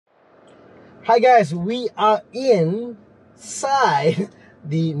Hi guys, we are inside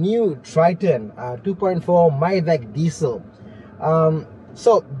the new Triton 2.4 Mivec diesel.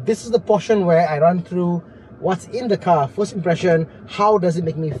 So this is the portion where I run through what's in the car, first impression, how does it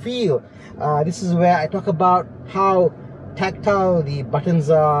make me feel. This is where I talk about how tactile the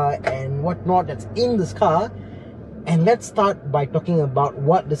buttons are and whatnot that's in this car. And let's start by talking about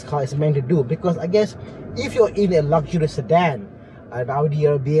what this car is meant to do, because I guess if you're in a luxury sedan, an Audi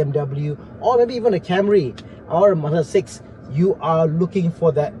or a BMW, or maybe even a Camry or a Mazda 6, you are looking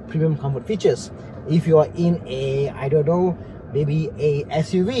for that premium comfort features. If you are in a, I don't know, maybe a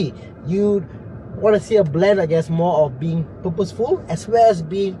SUV, you want to see a blend, I guess, more of being purposeful as well as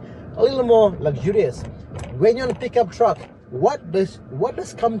being a little more luxurious. When you're in a pickup truck, what does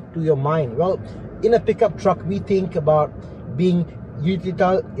come to your mind? Well, in a pickup truck, we think about being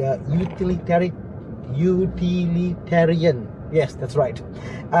utilitarian. Yes, that's right.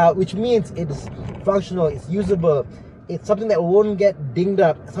 Which means it's functional, it's usable, it's something that won't get dinged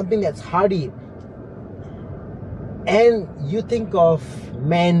up, something that's hardy. And you think of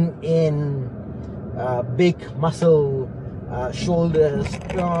men in big muscle shoulders,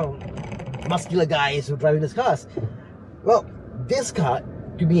 muscular guys who are driving these cars. Well, this car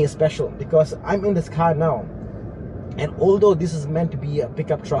to me is special because I'm in this car now, and although this is meant to be a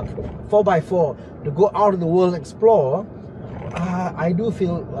pickup truck 4x4 to go out in the world and explore, I do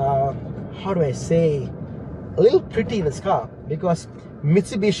feel how do I say, a little pretty in this car, because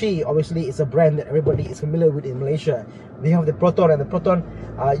Mitsubishi obviously is a brand that everybody is familiar with in Malaysia. They have the Proton, and the Proton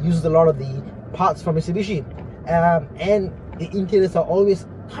uses a lot of the parts from Mitsubishi, and the interiors are always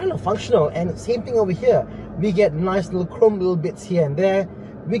kind of functional. And same thing over here, we get nice little chrome little bits here and there.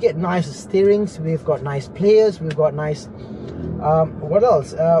 We get nice steerings, we've got nice players, we've got nice what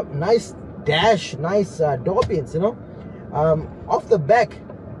else, nice dash, nice door pins, you know. Off the back,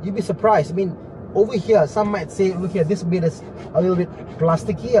 you'd be surprised. I mean, over here, some might say, look here, this bit is a little bit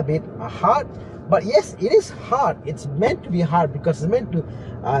plasticky, a bit hard. But yes, it is hard. It's meant to be hard because it's meant to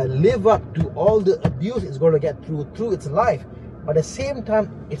live up to all the abuse it's going to get through its life. But at the same time,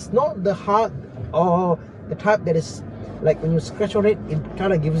 it's not the hard or the type that is like when you scratch on it, it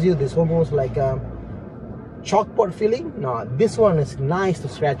kind of gives you this almost like chalkboard feeling. No, this one is nice to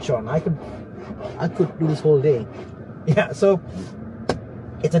scratch on. I could do this whole day. Yeah, so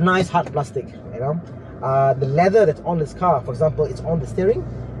it's a nice hard plastic, you know. The leather that's on this car, for example, it's on the steering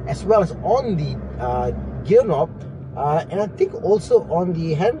as well as on the gear knob, and I think also on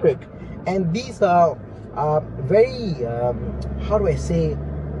the handbrake. And these are very how do I say,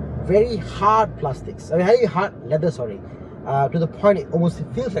 very hard plastics. I mean, very hard leather, sorry, to the point it almost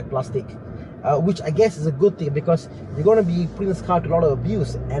feels like plastic, which I guess is a good thing because you're going to be putting this car to a lot of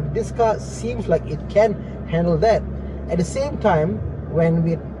abuse, and this car seems like it can handle that. At the same time, when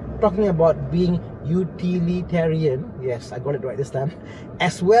we're talking about being utilitarian, yes, I got it right this time,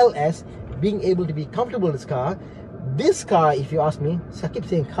 as well as being able to be comfortable in this car, if you ask me, so I keep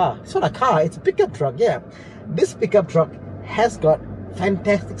saying car, it's not a car, it's a pickup truck. Yeah, this pickup truck has got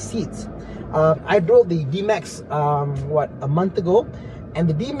fantastic seats. I drove the D-Max a month ago, and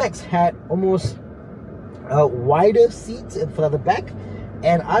the D-Max had almost wider seats in front of the back,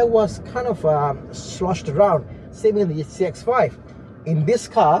 and I was kind of sloshed around. Same in the CX-5. In this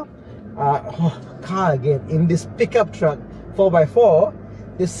car, in this pickup truck 4x4,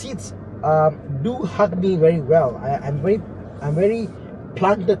 the seats do hug me very well. I'm very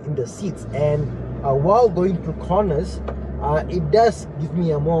planted in the seats, and while going through corners, it does give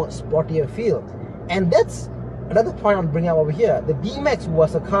me a more sportier feel. And that's another point I'll bring up over here. The D-Max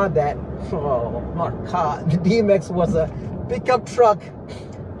was a car that, the D-Max was a pickup truck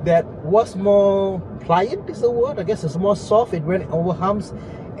that was more pliant, is the word. I guess it's more soft. It went over humps,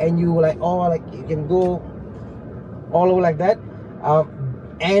 and you like, you can go all over like that,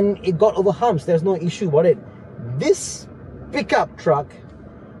 and it got over humps. There's no issue about it. This pickup truck,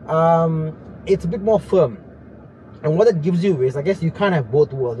 it's a bit more firm. And what it gives you is, I guess you can't have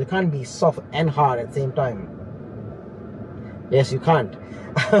both worlds. You can't be soft and hard at the same time. Yes, you can't.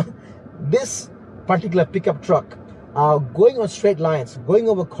 This particular pickup truck, going on straight lines, going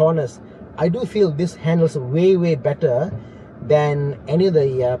over corners, I do feel this handles way better than any of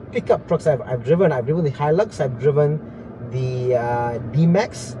the pickup trucks I've driven. I've driven the Hilux, I've driven the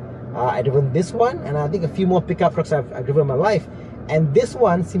D-Max, I've driven this one, and I think a few more pickup trucks I've driven in my life. And this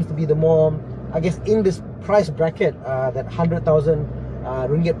one seems to be the more, I guess, in this price bracket, that 100,000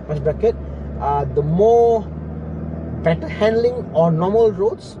 ringgit price bracket, the more better handling on normal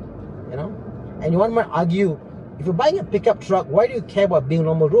roads, you know. And one might argue, if you're buying a pickup truck, why do you care about being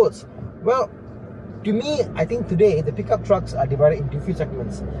normal roads? Well, To me, I think today the pickup trucks are divided into a few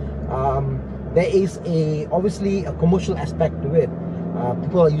segments. There is obviously a commercial aspect to it.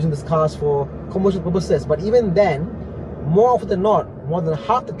 People are using these cars for commercial purposes, but even then, more often than not, more than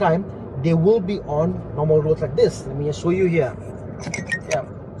half the time, they will be on normal roads like this. Let me just show you here. Yeah.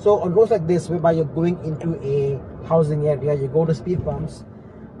 So on roads like this, whereby you're going into a housing area, you go to speed bumps,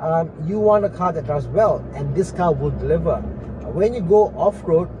 you want a car that drives well, and this car will deliver. When you go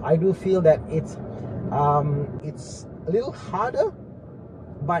off-road, I do feel that it's a little harder,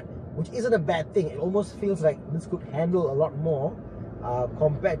 but which isn't a bad thing. It almost feels like this could handle a lot more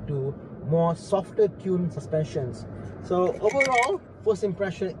compared to more softer tuned suspensions. So overall, first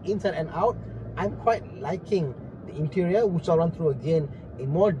impression inside and out, I'm quite liking the interior, which I'll run through again in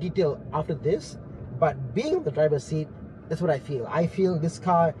more detail after this. But being in the driver's seat, that's what I feel. I feel this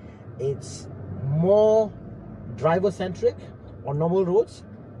car, it's more driver-centric on normal roads.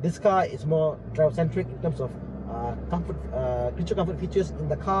 This car is more driver-centric in terms of comfort, creature comfort features in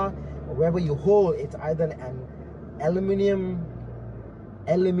the car. Wherever you hold, it's either an aluminium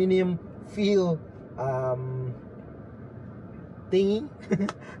feel thingy,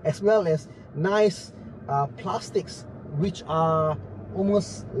 as well as nice plastics which are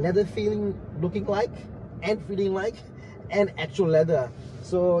almost leather feeling, looking like, and feeling like, and actual leather.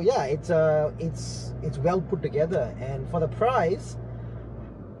 So yeah, it's well put together, and for the price,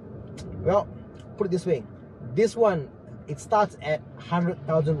 well, put it this way, this one, it starts at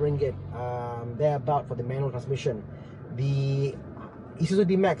 100,000 ringgit, thereabout, for the manual transmission. The Isuzu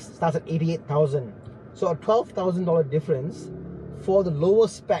D-Max starts at 88,000, so a $12,000 difference for the lower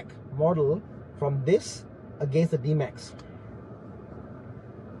spec model from this against the D-Max.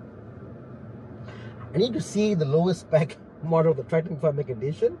 I need to see the lowest spec model of the Triton before I make a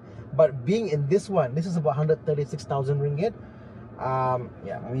decision, but being in this one, this is about 136,000 ringgit.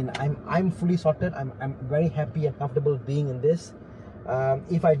 Yeah, I mean, I'm fully sorted. I'm very happy and comfortable being in this.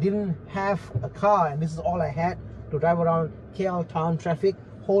 If I didn't have a car and this is all I had to drive around KL town traffic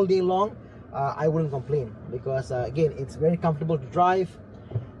whole day long, I wouldn't complain, because again, it's very comfortable to drive.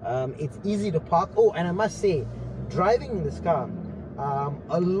 It's easy to park. Oh, and I must say, driving in this car,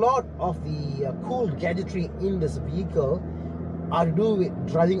 a lot of the cool gadgetry in this vehicle are to do with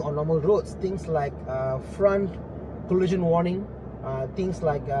driving on normal roads. Things like front collision warning, things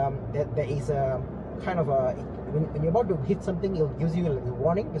like that there is a kind of a, when you're about to hit something, it gives you a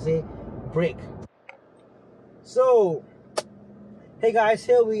warning to say brake. So hey guys,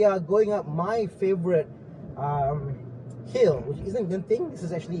 here we are going up my favorite hill, which isn't a good thing. This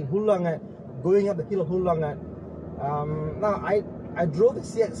is actually in Hulangat, going up the hill of Hulangat. Now I drove the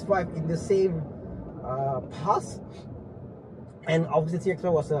CX-5 in the same pass, and obviously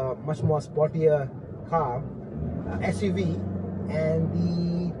CX-5 was a much more sportier car, SUV, and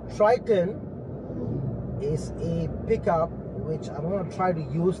the Triton is a pickup which I'm going to try to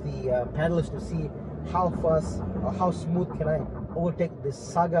use the pedals to see how fast or how smooth can I overtake this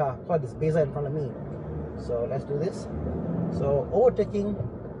Saga, called this Beza in front of me. So let's do this. So overtaking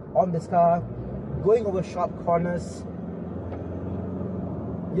on this car, going over sharp corners.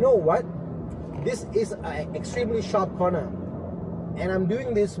 You know what? This is an extremely sharp corner, and I'm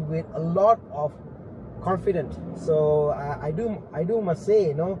doing this with a lot of confidence. So I do must say,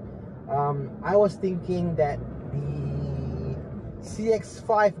 you know, I was thinking that the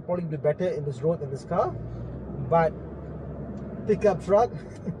CX-5 would probably be better in this road than this car, but pickup truck.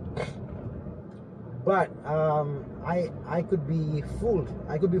 But I could be fooled.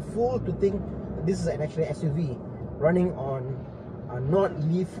 I could be fooled to think that this is an actually SUV running on a not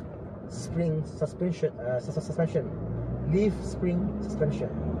leaf spring suspension. Leaf spring suspension.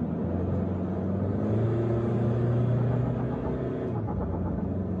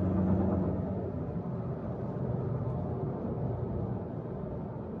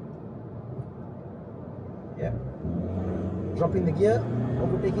 Yeah. Dropping the gear,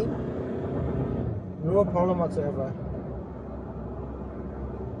 overtaking. No problem whatsoever.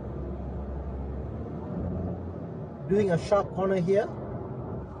 Doing a sharp corner here,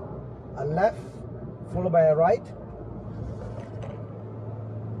 a left followed by a right.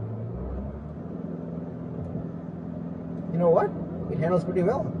 You know what? It handles pretty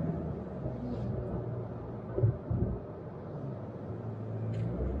well.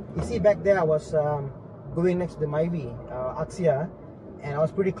 You see, back there I was going next to the Mivec Axia, and I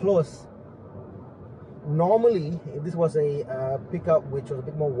was pretty close. Normally, if this was a pickup which was a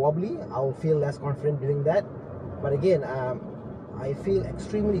bit more wobbly, I would feel less confident doing that. But again, I feel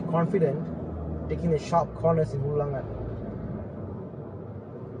extremely confident taking the sharp corners in Hulangat.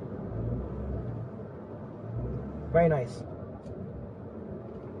 Very nice.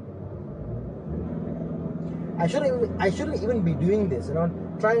 I shouldn't even be doing this, you know,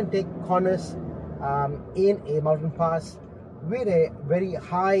 try and take corners in a mountain pass with a very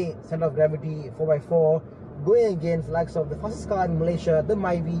high center of gravity 4x4, going against the likes of the fastest car in Malaysia, the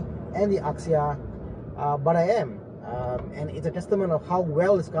Mivec and the Axia, but I am. And it's a testament of how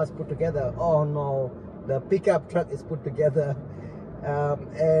well this car is put together. Oh no, the pickup truck is put together.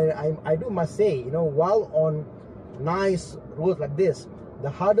 And I do must say, you know, while on nice roads like this, the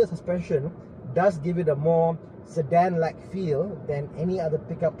harder suspension does give it a more sedan-like feel than any other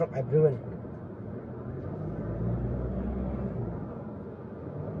pickup truck I've driven.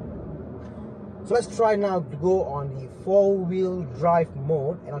 So let's try now to go on the 4-wheel drive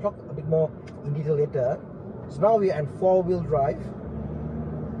mode, and I'll talk a bit more in detail later. So now we are in 4-wheel drive.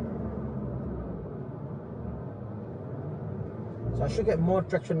 So I should get more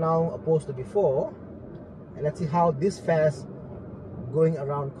traction now opposed to before. And let's see how this fares going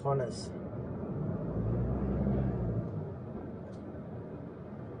around corners.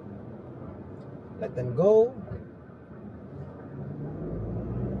 Let them go.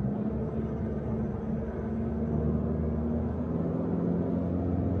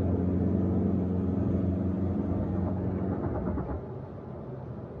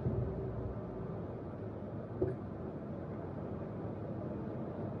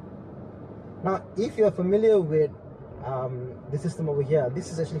 Now, if you're familiar with the system over here,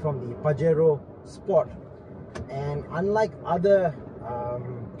 this is actually from the Pajero Sport, and unlike other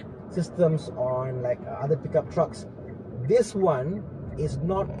systems on like other pickup trucks, this one is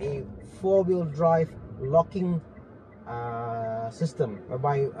not a 4-wheel drive locking system,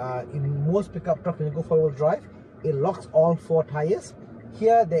 whereby in most pickup trucks when you go 4-wheel drive, it locks all 4 tires.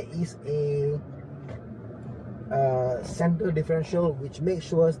 Here there is a center differential which makes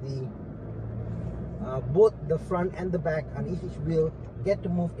sure the both the front and the back on each wheel get to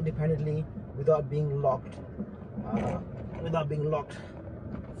move independently without being locked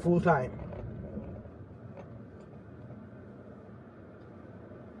full time.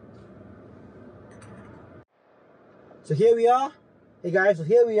 So here we are. Hey guys, so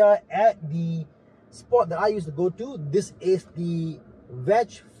here we are at the spot that I used to go to. This is the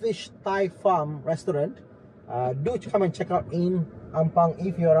Veg Fish Thai Farm restaurant. Do come and check out in Ampang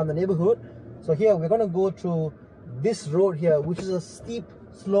if you're around the neighborhood. So here we're going to go through this road here, which is a steep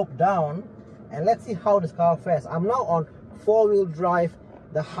slope down, and let's see how this car fares. I'm now on 4-wheel drive,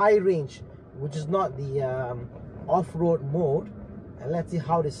 the high range, which is not the off-road mode, and let's see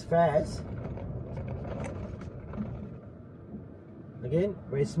how this fares. Again,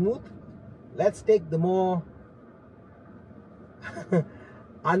 very smooth. Let's take the more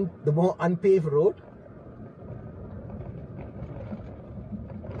unpaved road.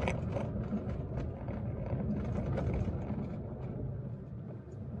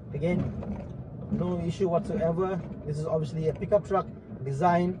 Again, no issue whatsoever. This is obviously a pickup truck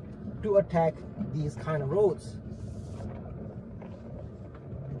designed to attack these kind of roads.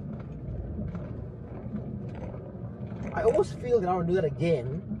 I always feel that I want to do that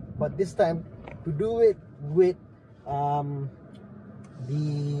again, but this time to do it with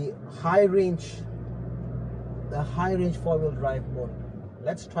the high range 4-wheel drive mode.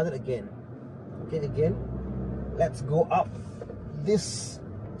 Let's try that again. Okay, again, let's go up this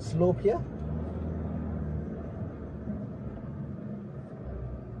slope here.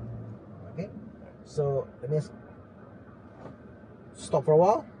 Okay, so let me stop for a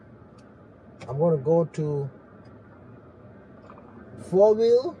while. I'm going to go to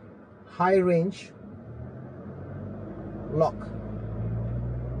 4-wheel high range lock.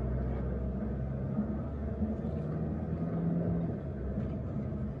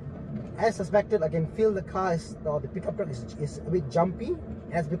 As suspected, I can feel the car or the pickup truck is a bit jumpy,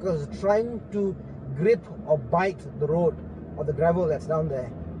 and that's because it's trying to grip or bite the road or the gravel that's down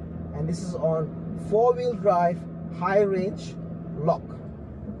there. And this is on 4-wheel drive high range lock.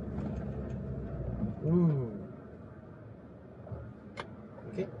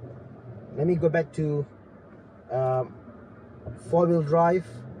 Okay, let me go back to 4-wheel drive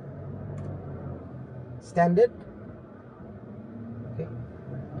standard. Okay.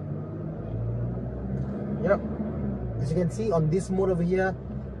 Yep, as you can see on this mode over here,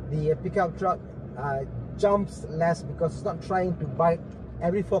 the pickup truck jumps less because it's not trying to bite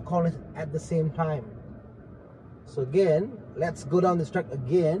every 4 corners at the same time. So again, let's go down this track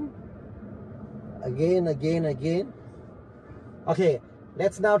again. Okay,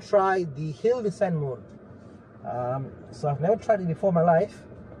 let's now try the hill descent mode. So I've never tried it before in my life,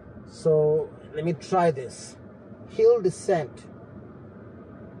 so let me try this hill descent.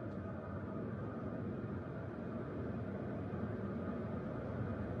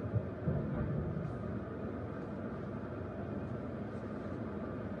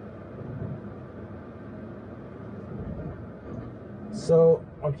 So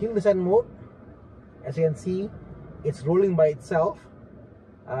on hill descent mode, as you can see, it's rolling by itself,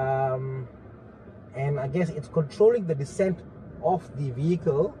 and I guess it's controlling the descent of the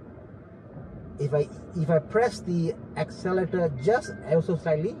vehicle. If I press the accelerator just ever so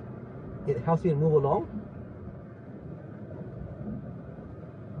slightly, it helps me move along.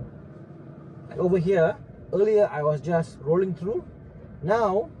 And over here, earlier I was just rolling through.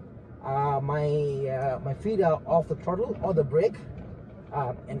 Now my feet are off the throttle or the brake,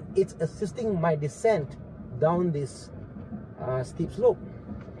 and it's assisting my descent down this steep slope.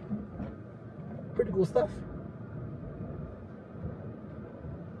 Pretty cool stuff.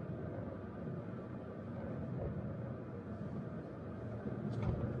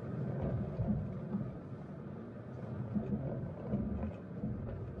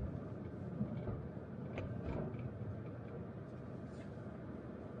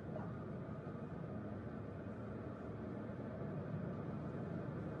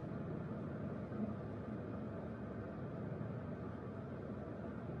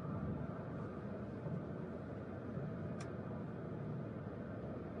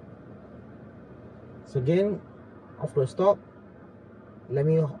 So again, after a stop, let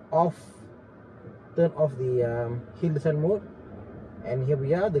me turn off the hill descent mode, and here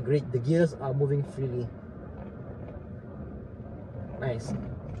we are. The gears are moving freely. Nice.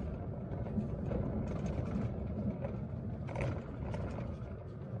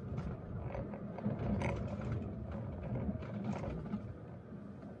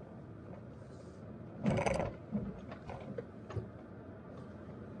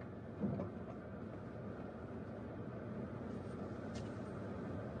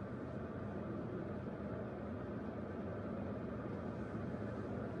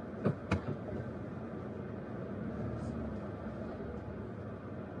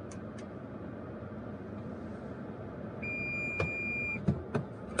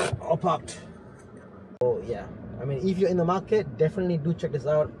 All parked. Oh yeah, I mean, if you're in the market, definitely do check this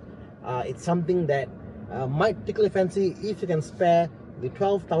out. It's something that might tickle your fancy if you can spare the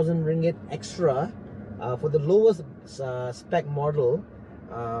 12,000 ringgit extra for the lowest spec model,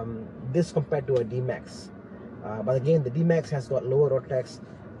 this compared to a D-Max. But again, the D-Max has got lower road tax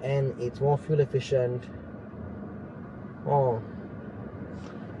and it's more fuel efficient. Oh,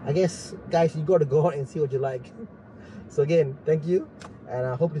 I guess guys, you got to go out and see what you like. So again, thank you, and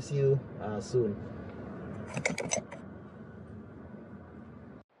I hope to see you soon.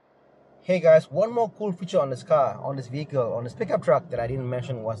 Hey guys, one more cool feature on this car, on this vehicle, on this pickup truck that I didn't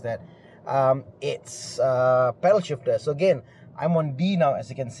mention was that it's pedal shifter. So again, I'm on D now, as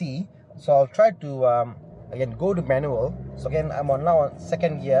you can see. So I'll try to again go to manual. So again, I'm now on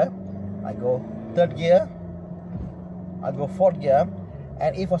second gear. I go third gear. I go fourth gear.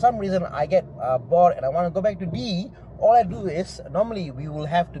 And if for some reason I get bored and I want to go back to D, all I do is, normally we will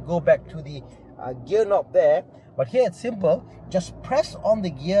have to go back to the gear knob there, but here it's simple. Just press on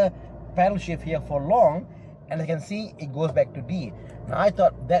the gear pedal shift here for long, and as you can see, it goes back to D. Now I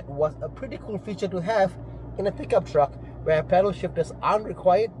thought that was a pretty cool feature to have in a pickup truck where pedal shifters aren't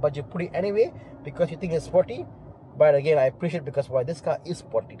required, but you put it anyway because you think it's sporty. But again, I appreciate because why this car is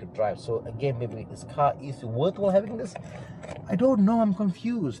sporty to drive. So again, maybe this car is worthwhile having this. I don't know, I'm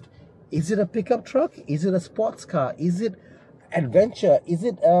confused. Is it a pickup truck? Is it a sports car? Is it adventure? Is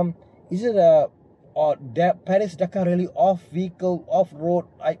it a Paris Dakar Rally off vehicle, off road?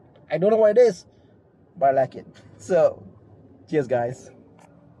 I don't know what it is, but I like it. So cheers guys.